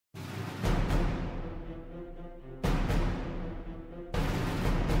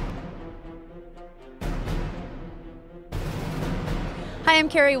Hi, I'm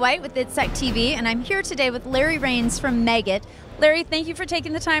Carrie White with ITSEC TV, and I'm here today with Larry Rains from Meggitt. Larry, thank you for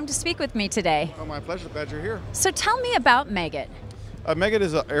taking the time to speak with me today. Oh, my pleasure. Glad you're here. So tell me about Meggitt. Meggitt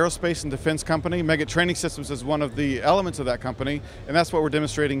is an aerospace and defense company. Meggitt Training Systems is one of the elements of that company, and that's what we're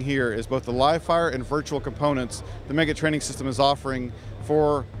demonstrating here is both the live fire and virtual components the Meggitt Training System is offering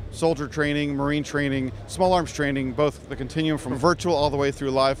for soldier training, marine training, small arms training, both the continuum from virtual all the way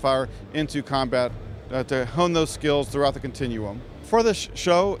through live fire into combat to hone those skills throughout the continuum. For this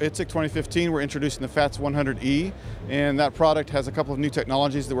show, ITSEC 2015, we're introducing the FAZTS 100E, and that product has a couple of new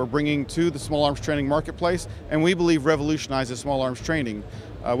technologies that we're bringing to the small arms training marketplace, and we believe revolutionizes small arms training.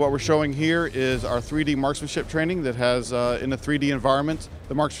 What we're showing here is our 3D marksmanship training that has, in a 3D environment,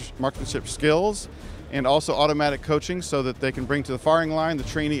 the marksmanship skills, and also automatic coaching so that they can bring to the firing line, the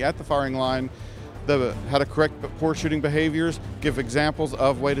trainee at the firing line, how to correct poor shooting behaviors, give examples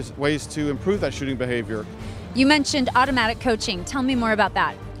of ways to improve that shooting behavior. You mentioned automatic coaching. Tell me more about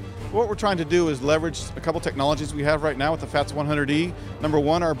that. What we're trying to do is leverage a couple technologies we have right now with the FAZTS 100E. Number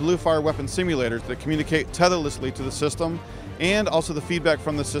one, our blue fire weapon simulators that communicate tetherlessly to the system, and also the feedback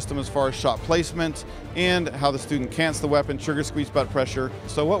from the system as far as shot placement and how the student cants the weapon, trigger squeeze butt pressure.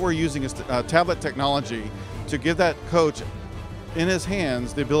 So what we're using is tablet technology to give that coach in his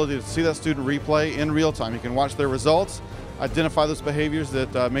hands the ability to see that student replay in real time. He can watch their results, identify those behaviors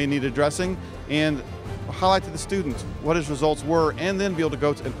that may need addressing, and highlight to the students what his results were, and then be able to go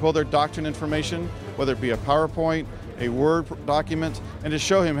and pull their doctrine information, whether it be a PowerPoint, a Word document, and to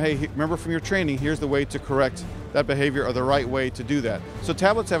show him, hey, remember from your training, here's the way to correct that behavior or the right way to do that. So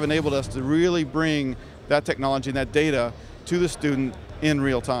tablets have enabled us to really bring that technology and that data to the student in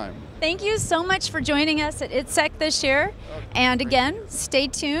real time. Thank you so much for joining us at ITSEC this year. And again, stay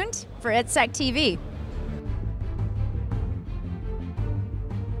tuned for ITSEC TV.